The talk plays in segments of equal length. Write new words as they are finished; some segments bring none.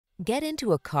Get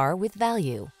into a car with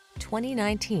value.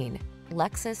 2019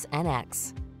 Lexus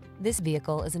NX. This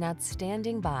vehicle is an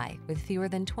outstanding buy with fewer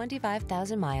than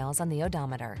 25,000 miles on the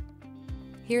odometer.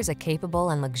 Here's a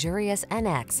capable and luxurious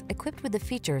NX equipped with the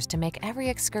features to make every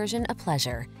excursion a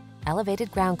pleasure. Elevated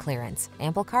ground clearance,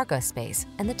 ample cargo space,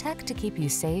 and the tech to keep you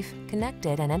safe,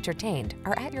 connected, and entertained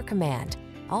are at your command,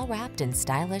 all wrapped in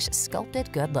stylish,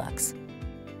 sculpted good looks.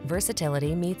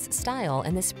 Versatility meets style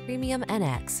in this premium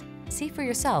NX. See for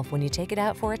yourself when you take it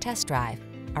out for a test drive.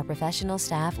 Our professional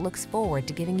staff looks forward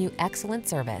to giving you excellent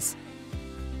service.